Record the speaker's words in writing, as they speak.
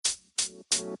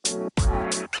Welcome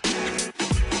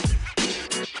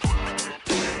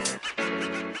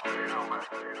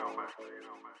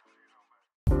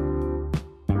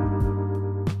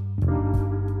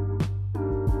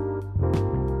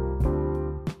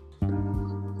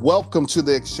to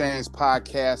the Exchange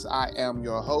Podcast. I am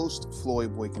your host,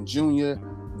 Floyd Boykin Jr.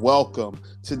 Welcome.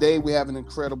 Today we have an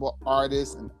incredible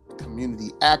artist and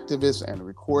community activist and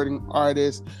recording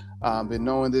artist. Been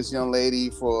knowing this young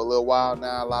lady for a little while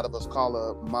now. A lot of us call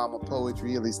her Mama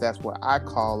Poetry. At least that's what I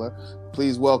call her.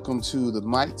 Please welcome to the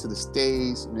mic, to the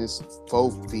stage, Miss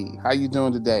FoFeet. How you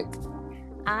doing today?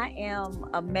 I am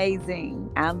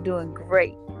amazing. I'm doing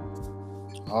great.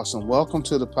 Awesome. Welcome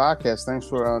to the podcast. Thanks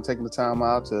for taking the time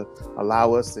out to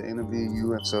allow us to interview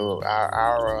you, and so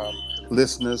our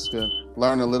listeners can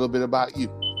learn a little bit about you.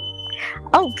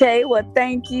 Okay. Well,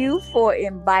 thank you for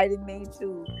inviting me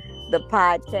to the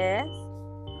podcast.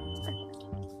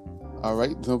 All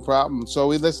right. No problem. So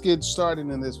let's get started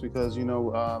in this because,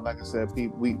 like I said,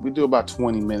 we do about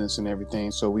 20 minutes and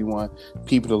everything. So we want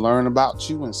people to learn about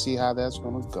you and see how that's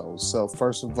going to go. So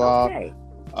first of all, okay.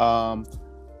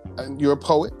 You're a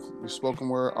poet, you're a spoken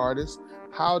word artist.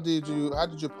 How did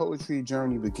your poetry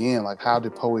journey begin? Like, how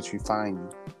did poetry find you?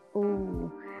 Ooh.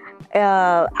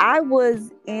 I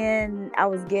was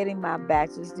getting my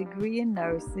bachelor's degree in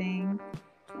nursing,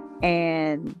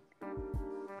 and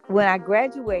when I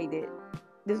graduated,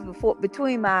 this was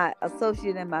between my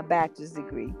associate and my bachelor's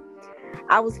degree,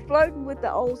 I was flirting with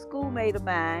the old schoolmate of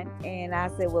mine, and I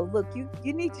said, well, look, you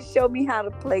need to show me how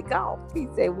to play golf. He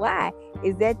said, why?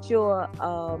 Is that your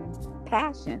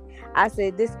passion? I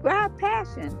said, describe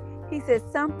passion. He said,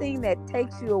 something that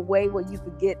takes you away where you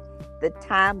forget the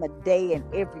time of day and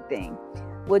everything.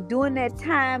 Well, during that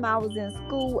time I was in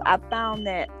school, I found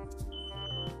that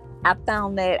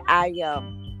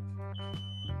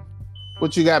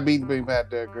What you got beating back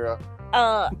there, girl?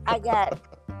 I got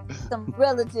some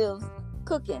relatives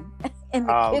cooking in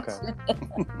the kitchen.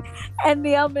 Okay. And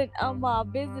then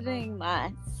I'm visiting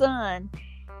my son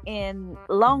in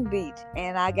Long Beach,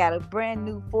 and I got a brand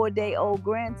new 4-day-old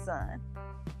grandson.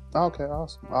 Okay,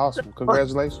 awesome.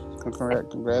 Congratulations.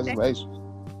 Congratulations.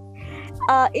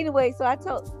 Anyway, so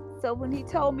when he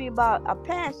told me about a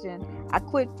passion, I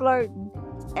quit flirting,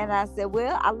 and I said,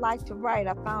 well, I like to write.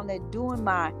 I found that during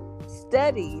my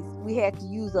studies, we had to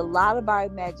use a lot of our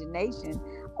imagination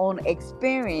on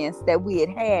experience that we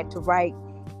had to write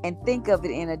and think of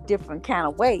it in a different kind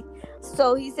of way.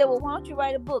 So he said, well, why don't you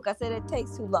write a book? I said, it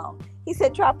takes too long. He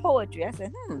said, try poetry. I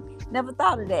said, never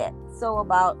thought of that. So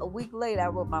about a week later, I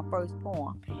wrote my first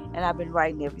poem, and I've been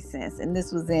writing ever since. And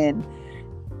this was in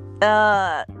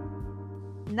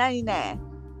 99.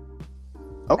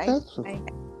 Okay.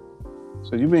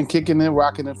 So you've been kicking and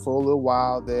rocking it for a little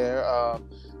while there.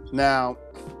 Now,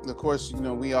 of course,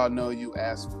 we all know you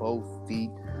as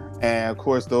FoFeet. And of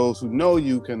course, those who know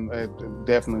you can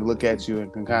definitely look at you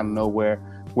and can kind of know where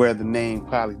the name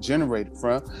probably generated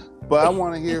from. But I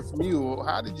want to hear from you.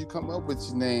 How did you come up with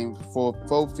your name for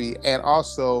FoFeet? And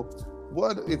also,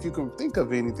 what, if you can think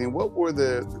of anything, what were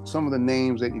some of the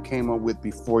names that you came up with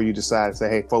before you decided to say,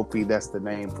 hey, FoFeet, that's the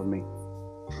name for me?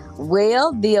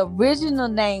 Well, the original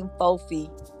name FoFeet,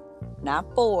 not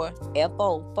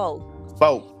F-O,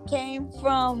 came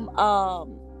from,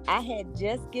 I had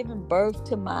just given birth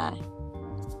to my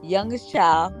youngest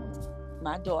child,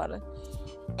 my daughter,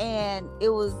 and it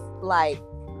was like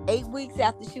 8 weeks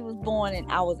after she was born,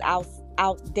 and I was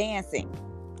out dancing.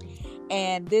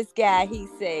 And this guy, he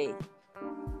said,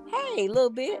 hey, little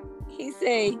bit. He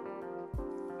said,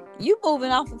 you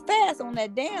moving awful fast on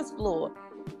that dance floor.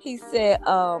 He said,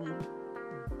 how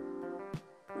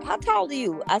tall are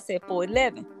you? I said,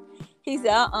 4'11". He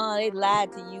said, they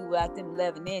lied to you about them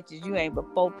 11 inches. You ain't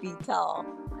but 4 feet tall.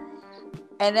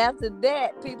 And after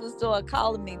that, people started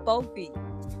calling me FoFeet.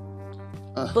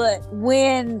 But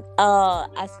when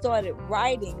I started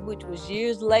writing, which was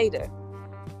years later,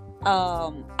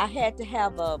 I had to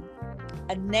have a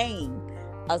name,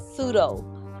 a pseudo.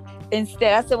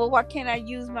 Instead, I said, well, why can't I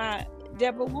use my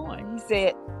Deborah Warren? He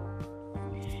said,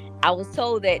 I was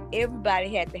told that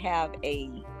everybody had to have a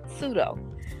pseudo.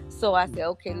 So I said,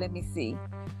 okay, let me see.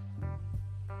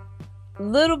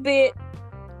 Little bit,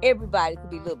 everybody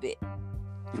could be little bit.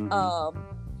 Mm-hmm.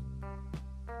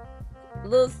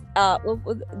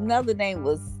 Another name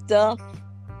was Stuff.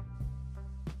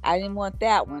 I didn't want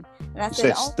that one. And I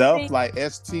said, Stuff like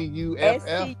Stuff?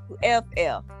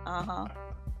 Stuff.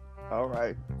 All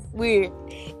right. Weird.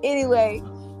 Anyway,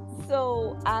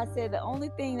 so I said the only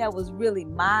thing that was really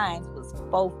mine was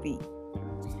FoFeet.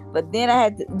 But then I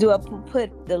had to, do I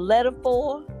put the letter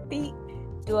 4 feet?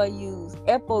 Do I use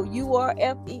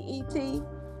FOURFEET?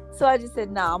 So I just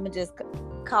said, no, I'm gonna just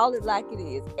call it like it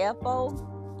is.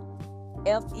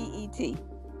 FoFeet.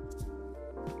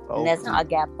 And that's how I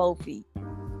got FoFeet.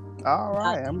 All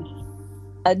right.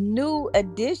 A new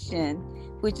addition,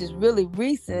 which is really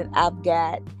recent, I've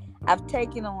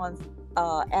taken on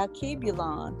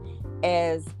Alkebulan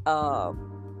as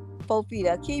FoFeet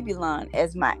Alkebulan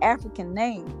as my African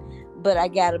name. But I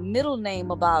got a middle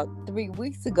name about 3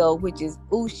 weeks ago, which is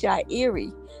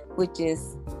Ushairi, which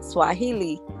is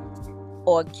Swahili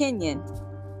or Kenyan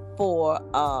for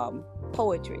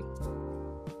poetry.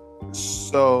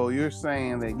 So you're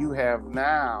saying that you have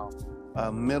now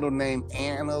a middle name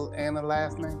and a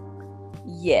last name?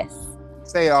 Yes.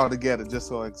 Say it all together just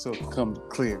so it comes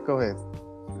clear. Go ahead.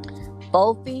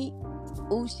 FoFeet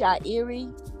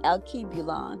Ushairi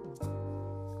Alkebulan.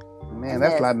 Man,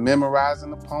 that's like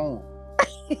memorizing a poem.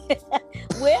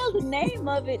 Well, the name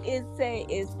of it is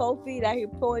FoFeet. I hear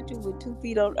poetry with 2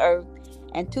 feet on earth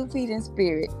and 2 feet in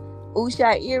spirit.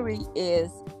 Ushairi is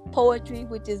poetry,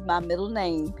 which is my middle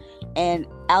name, and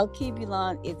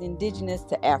Alkebulan is indigenous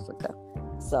to Africa.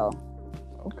 So,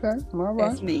 okay, all right,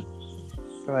 that's me.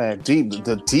 Right,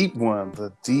 the deep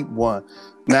one.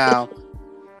 Now,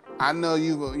 I know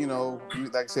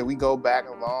like I said, we go back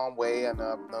a long way, and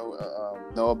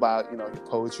know about your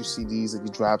poetry CDs that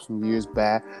you dropped some years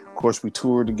back. Of course, we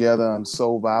toured together on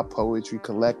Soul Vibe Poetry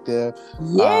Collective.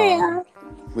 Yeah.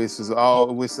 Which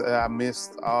I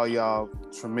missed all y'all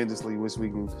tremendously. Wish we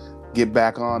can get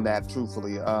back on that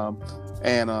truthfully.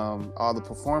 And all the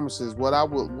performances. What I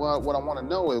want to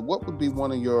know is what would be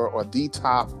one of the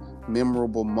top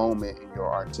memorable moment in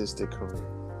your artistic career?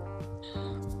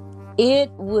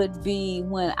 It would be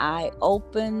when I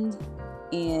opened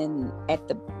in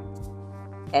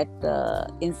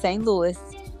St. Louis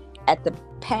at the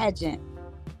pageant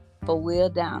for Will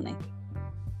Downing.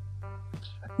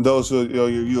 Those who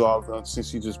you all,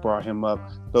 since you just brought him up,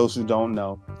 those who don't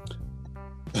know,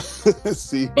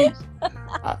 see,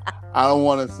 I don't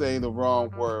want to say the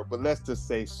wrong word, but let's just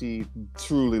say she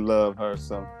truly loved her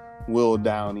some Will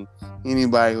Downing.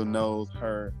 Anybody who knows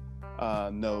her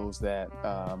knows that,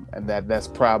 and that's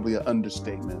probably an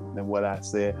understatement than what I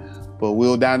said. But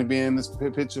Will Downing been in this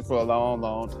picture for a long,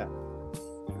 long time.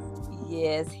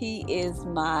 Yes, he is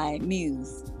my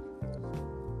muse.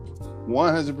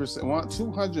 100%,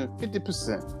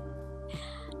 250%.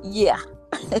 Yeah.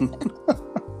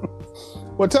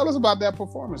 Well, tell us about that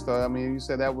performance, though. I mean, you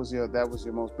said that was your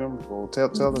most memorable. Tell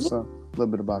us a little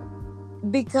bit about it.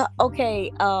 Because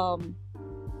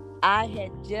I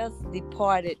had just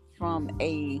departed from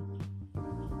a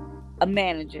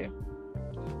manager,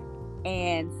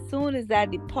 and soon as I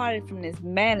departed from this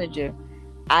manager,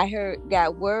 I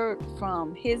got word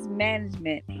from his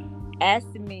management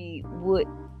asking me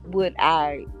would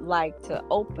I like to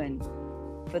open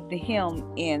for him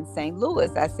in St. Louis.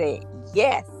 I said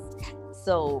yes.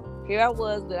 So here I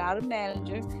was without a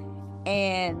manager,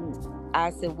 and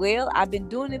I said, well, I've been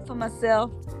doing it for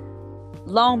myself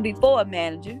long before a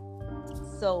manager,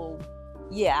 so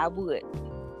yeah, I would.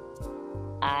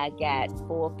 I got 4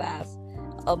 or 5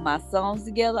 of my songs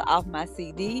together off my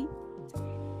CD,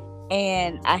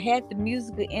 and I had the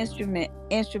musical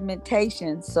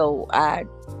instrumentation, so I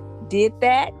did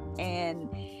that. And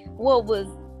what was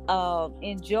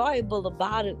enjoyable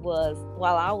about it was,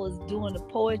 while I was doing the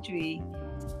poetry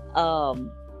out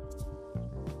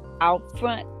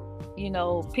front,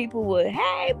 people would,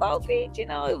 hey, FoFeet, it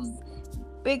was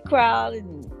big crowd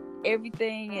and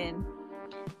everything. And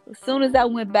as soon as I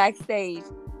went backstage,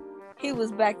 he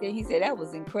was back there. He said, that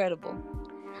was incredible.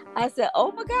 I said,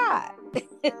 oh my God.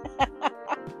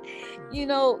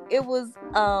 It was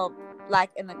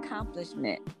like an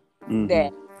accomplishment. Mm-hmm.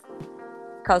 That,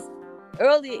 because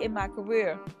earlier in my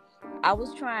career, I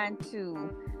was trying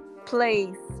to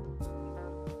place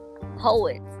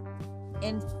poets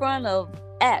in front of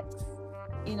acts,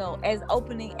 as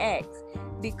opening acts,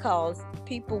 because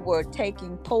people were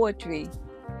taking poetry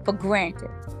for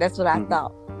granted. That's what I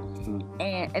thought. Mm-hmm.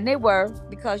 And they were,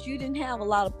 because you didn't have a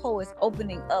lot of poets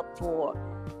opening up for,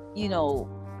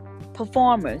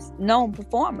 performers, known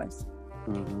performers.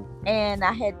 Mm-hmm. And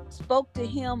I had spoke to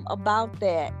him about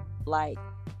that like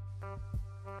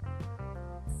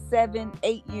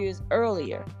 7-8 years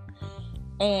earlier.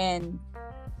 And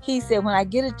he said, when I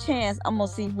get a chance, I'm going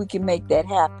to see if we can make that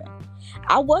happen.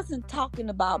 I wasn't talking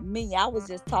about me. I was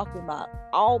just talking about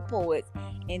all poets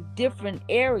in different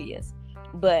areas.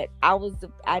 But I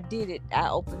did it. I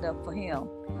opened up for him.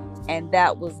 And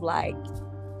that was like,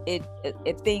 it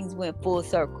things went full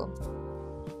circle.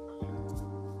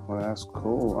 Well, that's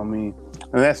cool. I mean,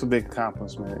 And that's a big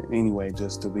accomplishment anyway,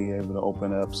 just to be able to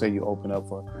open up. Say you open up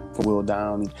for Will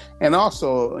Downey, and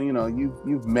also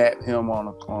you've met him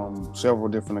on several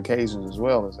different occasions as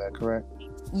well. Is that correct?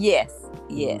 Yes,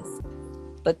 yes.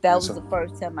 But that And was so, the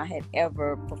first time I had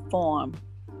ever performed,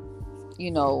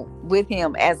 with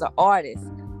him as an artist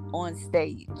on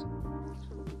stage.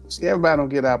 see, everybody don't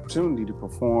get the opportunity to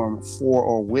perform for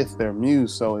or with their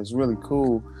muse, so it's really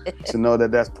cool to know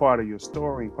that that's part of your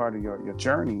story, part of your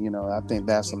journey. I think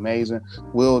that's amazing.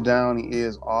 Will Downey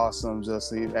is awesome.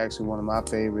 Just he's actually one of my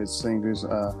favorite singers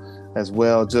as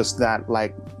well. Just not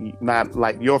like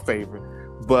your favorite,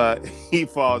 but he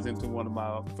falls into one of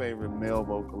my favorite male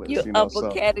vocalists. You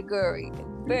upper category,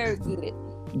 very good.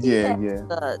 Yeah, he has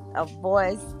a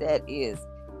voice that is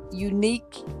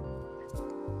unique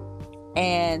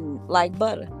and like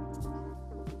butter.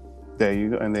 There you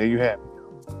go, and there you have it.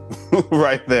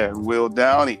 Right there, Will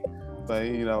Downey. But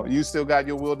you still got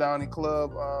your Will Downey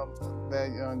club,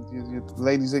 that your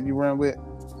ladies that you run with.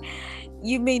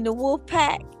 You mean the Wolf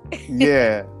Pack?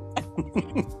 Yeah.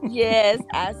 Yes,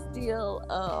 I still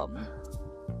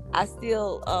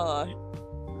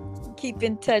keep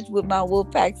in touch with my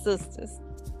Wolf Pack sisters.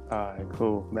 All right,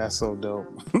 cool. That's so dope.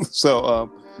 So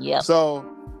yeah. So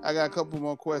I got a couple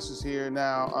more questions here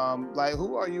now. Like,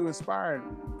 who are you inspired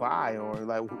by, or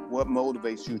like, what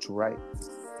motivates you to write?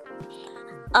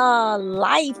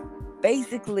 Life,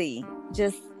 basically,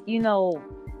 just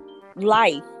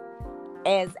life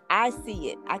as I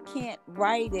see it. I can't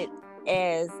write it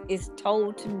as it's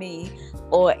told to me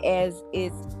or as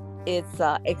it's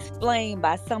explained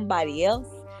by somebody else,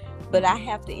 but I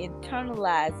have to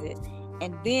internalize it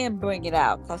and then bring it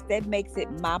out, because that makes it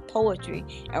my poetry.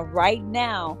 And right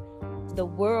now, the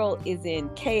world is in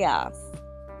chaos.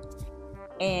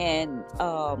 And,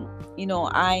 I'm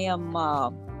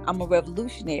a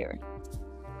revolutionary.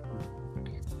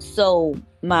 So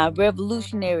my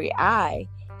revolutionary eye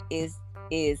is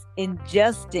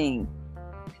ingesting,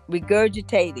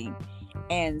 regurgitating,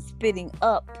 and spitting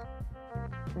up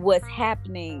what's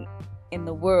happening in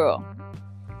the world.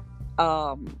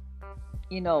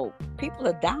 People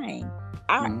are dying.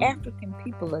 Our African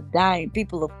people are dying,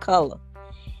 people of color.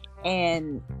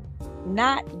 And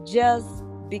not just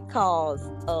because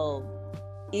of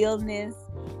illness,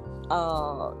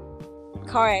 car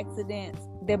accidents,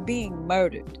 they're being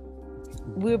murdered.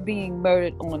 We're being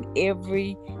murdered on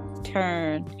every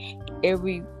turn,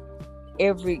 every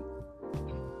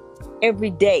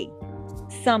day.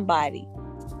 Somebody,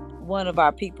 one of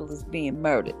our people is being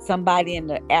murdered. Somebody in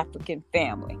the African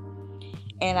family.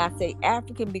 And I say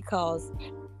African because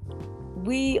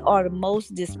we are the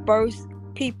most dispersed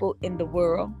people in the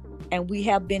world, and we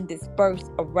have been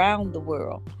dispersed around the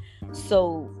world.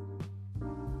 So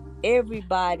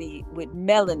everybody with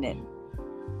melanin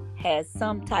has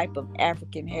some type of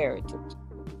African heritage.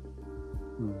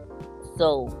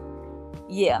 So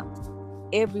yeah,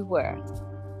 everywhere.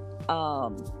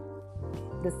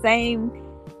 The same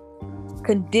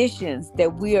conditions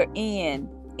that we are in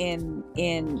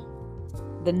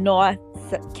the North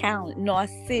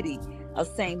City of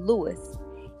St. Louis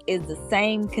is the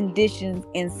same conditions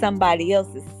in somebody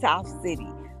else's South City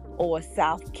or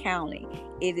South County.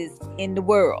 It is in the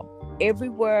world.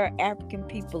 Everywhere African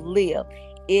people live,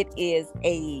 it is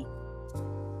a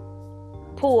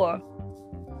poor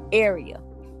area,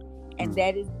 and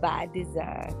that is by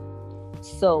design.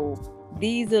 So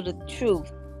these are the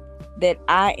truths that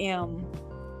I am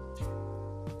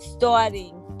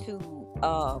starting to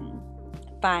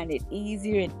find it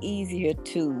easier and easier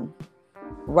to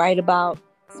write about,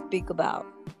 speak about.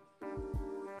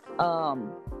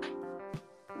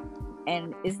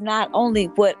 And it's not only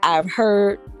what I've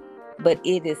heard, but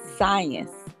it is science.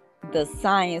 The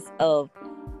science of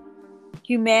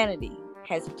humanity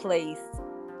has placed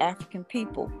African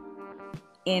people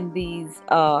in these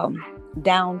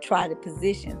downtrodden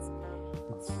positions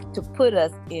to put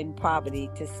us in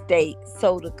poverty, to stay,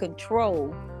 so the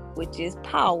control, which is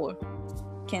power,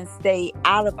 can stay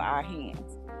out of our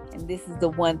hands. And this is the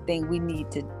one thing we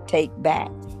need to take back,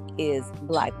 is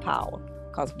Black power,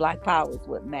 because Black power is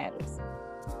what matters.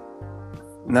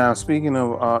 Now, speaking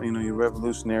of your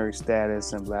revolutionary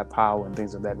status and Black power and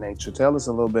things of that nature, tell us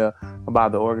a little bit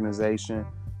about the organization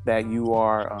that you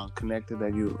are connected,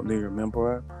 that you're a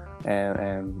member of,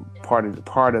 and part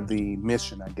of the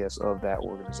mission, I guess, of that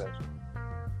organization.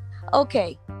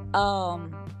 Okay,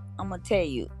 I'm gonna tell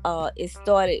you. It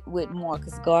started with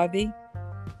Marcus Garvey,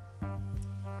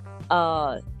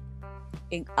 Kwame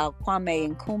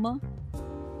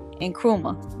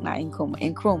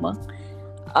Nkrumah,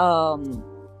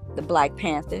 the Black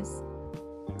Panthers,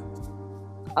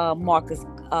 Marcus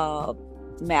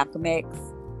Malcolm X,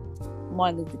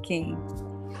 Martin Luther King,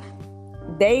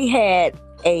 they had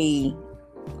a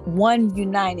one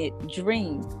united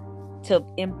dream to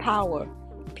empower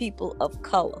people of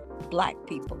color, Black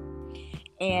people.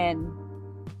 And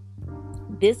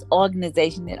this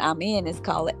organization that I'm in is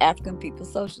called the African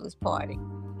People's Socialist Party,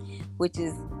 which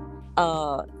is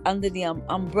under the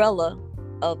umbrella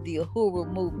of the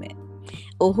Uhuru movement.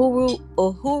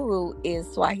 Uhuru is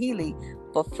Swahili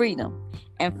for freedom.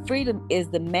 And freedom is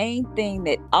the main thing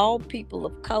that all people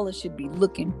of color should be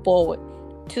looking forward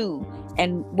to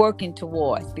and working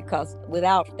towards, because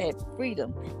without that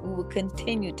freedom, we will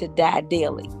continue to die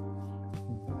daily.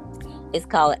 It's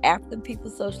called African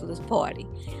People's Socialist Party.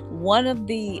 One of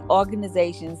the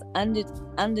organizations under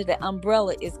the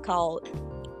umbrella is called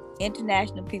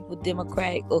International People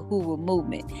Democratic Uhuru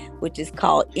Movement, which is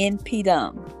called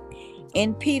NPDUM.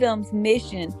 NPDUM's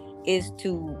mission is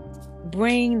to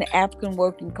bring the African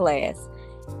working class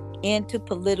into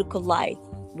political life,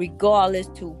 regardless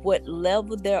to what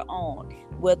level they're on,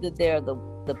 whether they're the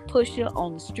pusher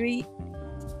on the street,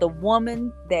 the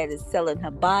woman that is selling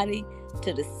her body,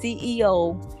 to the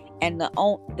CEO and the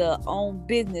own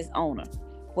business owner,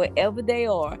 wherever they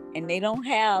are, and they don't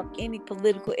have any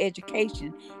political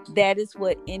education. That is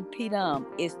what NPDUM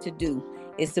is to do,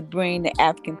 is to bring the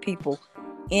African people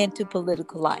into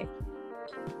political life.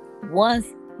 Once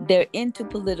they're into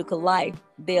political life,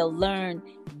 they'll learn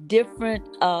different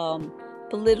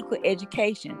political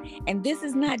education. And this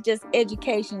is not just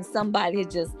education somebody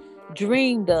has just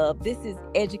dreamed of. This is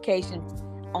education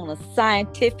on a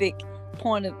scientific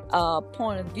point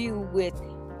of view, with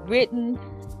written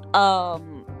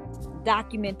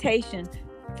documentation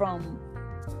from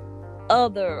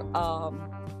other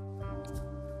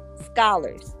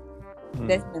scholars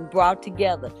that's been brought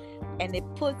together, and it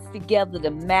puts together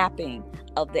the mapping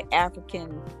of the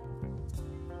African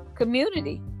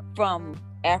community from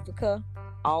Africa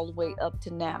all the way up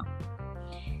to now.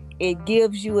 It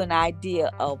gives you an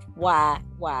idea of why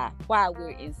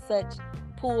we're in such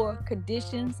poor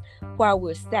conditions, why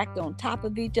we're stacked on top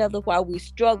of each other, why we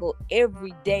struggle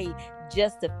every day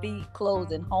just to feed,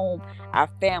 clothe, and home our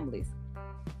families,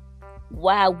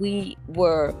 why we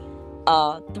were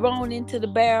thrown into the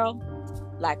barrel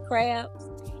like crabs,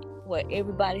 where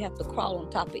everybody have to crawl on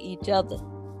top of each other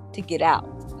to get out.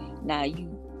 Now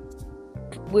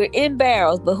we're in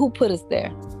barrels, but who put us there?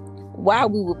 Why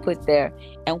we were put there,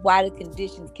 and why the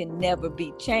conditions can never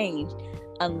be changed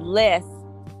unless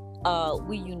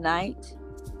we unite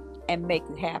and make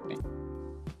it happen.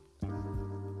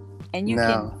 And you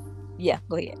can, yeah,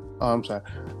 go ahead. Oh,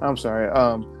 I'm sorry.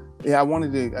 Yeah, I want to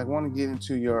get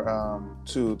into your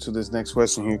to this next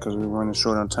question here, because we're running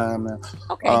short on time now.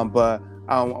 Okay. But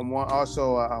I want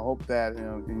also, I hope that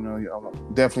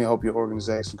I definitely hope your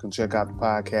organization can check out the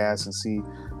podcast and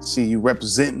see you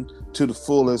representing to the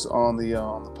fullest on the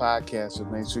podcast. So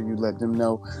make sure you let them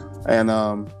know. And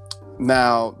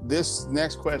now this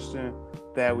next question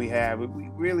that we have,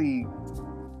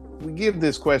 we give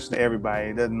this question to everybody.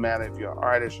 It doesn't matter if you're an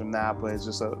artist or not, but it's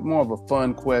just more of a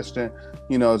fun question,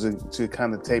 to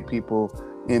kind of take people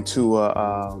into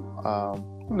a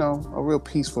real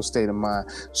peaceful state of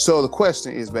mind. So the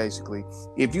question is basically,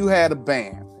 if you had a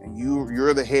band and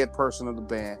you're the head person of the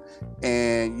band,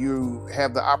 and you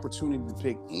have the opportunity to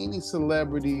pick any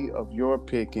celebrity of your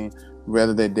picking,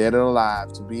 whether they're dead or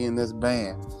alive, to be in this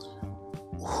band,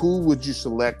 who would you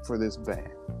select for this band?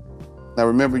 Now,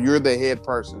 remember, you're the head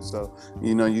person, so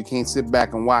you can't sit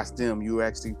back and watch them. You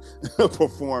actually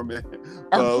perform it.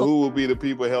 Who will be the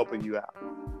people helping you out?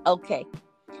 Okay.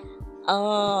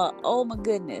 Oh my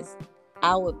goodness.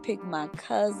 I would pick my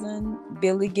cousin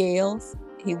Billy Gales.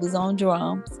 He was on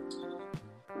drums.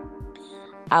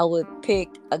 I would pick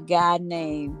a guy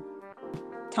named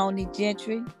Tony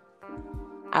Gentry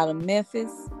out of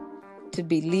Memphis to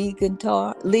be lead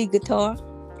guitar.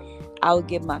 I would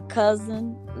get my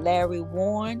cousin Larry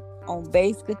Warren on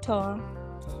bass guitar.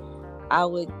 I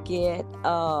would get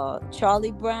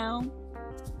Charlie Brown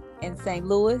in St.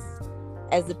 Louis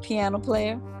as a piano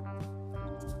player.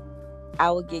 I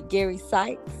would get Gary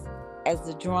Sykes as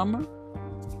the drummer,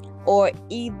 or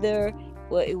it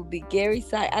would be Gary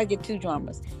Sykes. I get two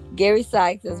drummers. Gary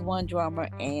Sykes as one drummer,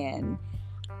 and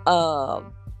oh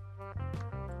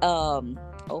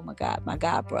my God, my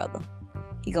god brother,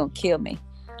 he gonna kill me.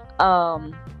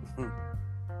 I'm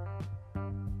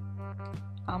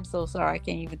so sorry, I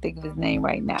can't even think of his name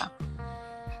right now.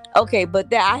 Okay,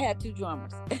 but I had two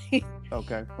drummers.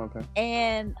 Okay.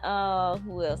 And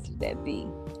who else would that be?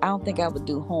 I don't think I would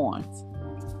do horns.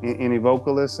 Any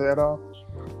vocalists at all?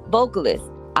 Vocalists,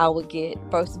 I would get,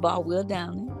 first of all, Will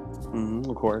Downing.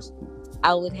 Of course.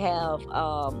 I would have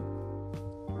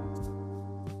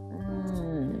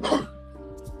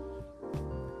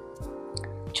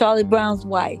Charlie Brown's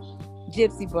wife,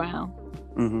 Gypsy Brown.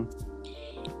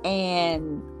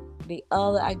 And the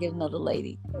other, I get another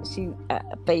lady.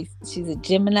 She's a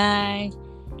Gemini.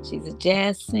 She's a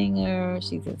jazz singer.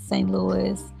 She's in St.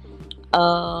 Louis.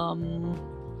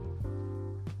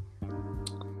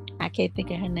 I can't think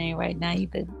of her name right now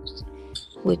either.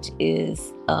 Which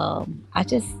is I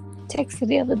just texted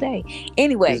the other day.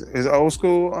 Anyway, is old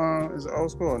school? Is it old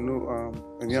school or new?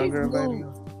 A younger lady?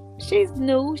 She's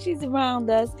new. She's around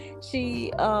us.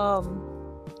 She's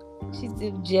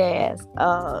do jazz.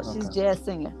 She's a jazz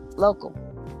singer, local.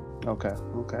 Okay.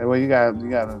 Well, you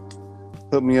gotta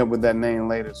hook me up with that name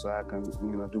later so I can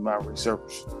do my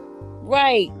research.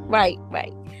 Right.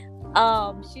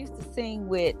 She used to sing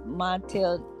with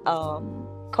Montez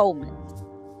Coleman.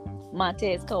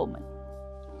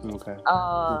 Okay.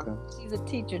 She's a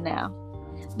teacher now.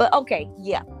 But okay,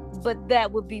 yeah. But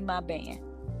that would be my band.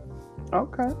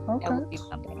 Okay. That would be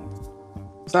my band.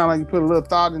 Sound like you put a little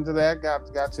thought into that.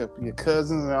 Got your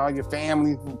cousins and all your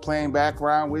family playing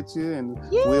background with you, and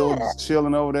Will just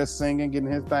chilling over there singing, getting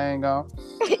his thing on.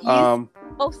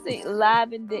 Folks sing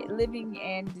live and living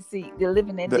and deceased. The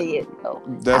living and dead. So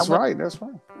that's right.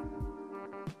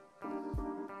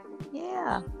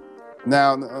 Yeah.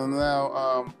 Now,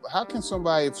 how can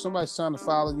if somebody's trying to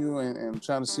follow you and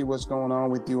trying to see what's going on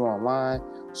with you online,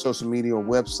 social media or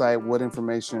website, what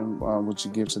information would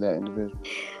you give to that individual?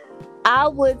 I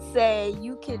would say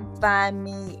you can find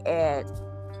me at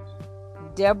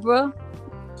Deborah,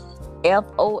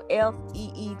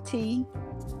 FoFeet,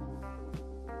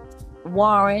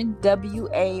 Warren,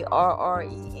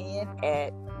 WARREN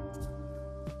at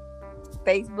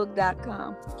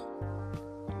Facebook.com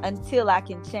until I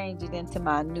can change it into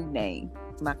my new name,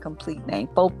 my complete name,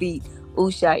 FoFeet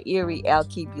Ushairi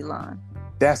Alkebulan.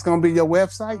 That's gonna be your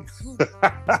website?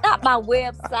 Not my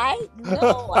website.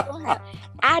 No,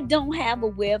 I don't have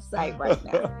a website right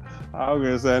now. I was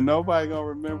gonna say nobody gonna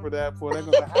remember that for. They're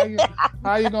gonna say,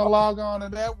 how you gonna log on to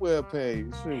that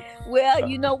webpage? Shoot. Well,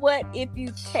 you know what? If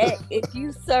you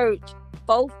search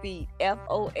FoFeet,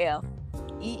 FoFeet,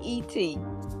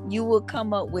 you will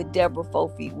come up with Deborah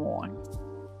FoFeet Warren.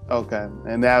 Okay,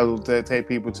 and that will take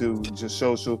people to just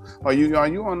social. Are you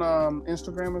on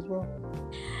Instagram as well?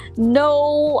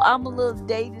 No, I'm a little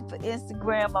dated for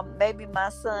Instagram. Maybe my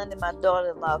son and my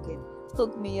daughter-in-law can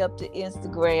hook me up to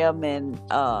Instagram, and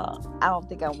I don't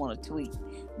think I want to tweet,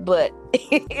 but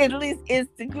at least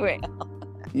Instagram.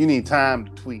 You need time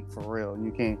to tweet for real.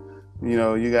 You can't, you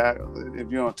got, if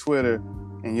you're on Twitter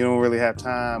and you don't really have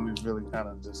time, it's really kind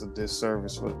of just a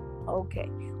disservice for. Okay,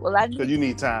 well you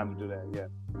need time to do that. Yeah.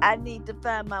 I need to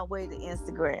find my way to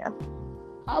Instagram.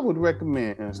 I would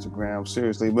recommend Instagram,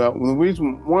 seriously. But one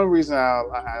reason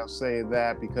I'll say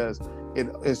that because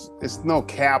it's no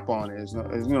cap on it. It's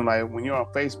like when you're on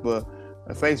Facebook,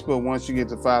 once you get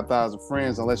to 5,000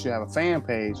 friends, unless you have a fan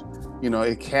page,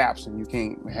 it caps and you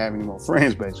can't have any more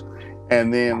friends basically.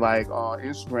 And then like on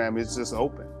Instagram, it's just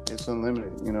open. It's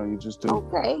unlimited. You just do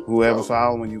whoever's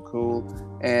following you, cool.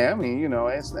 And I mean,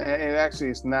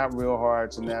 it's not real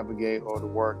hard to navigate or to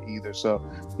work either. So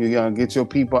you're gonna get your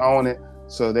people on it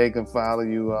so they can follow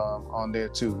you on there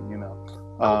too.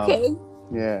 Okay.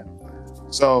 Yeah.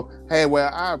 So hey, well,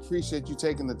 I appreciate you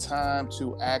taking the time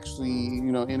to actually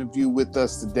interview with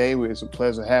us today. It's a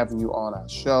pleasure having you on our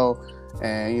show,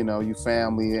 and your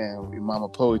family and your Mama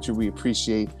Poetry. We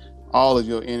appreciate all of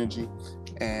your energy.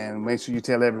 And make sure you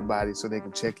tell everybody so they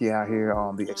can check you out here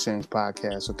on the Exchange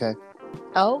Podcast, okay?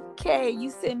 Okay.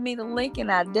 You send me the link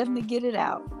and I'll definitely get it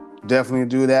out. Definitely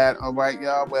do that. All right,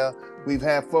 y'all. Well, we've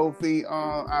had FoFeet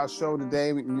on our show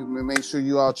today. Make sure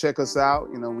you all check us out.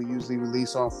 We usually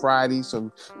release on Friday,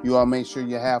 so you all make sure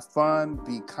you have fun,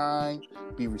 be kind,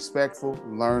 be respectful,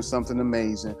 learn something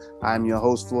amazing. I'm your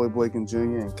host, Floyd Boykin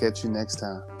Jr., and catch you next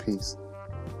time. Peace.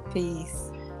 Peace.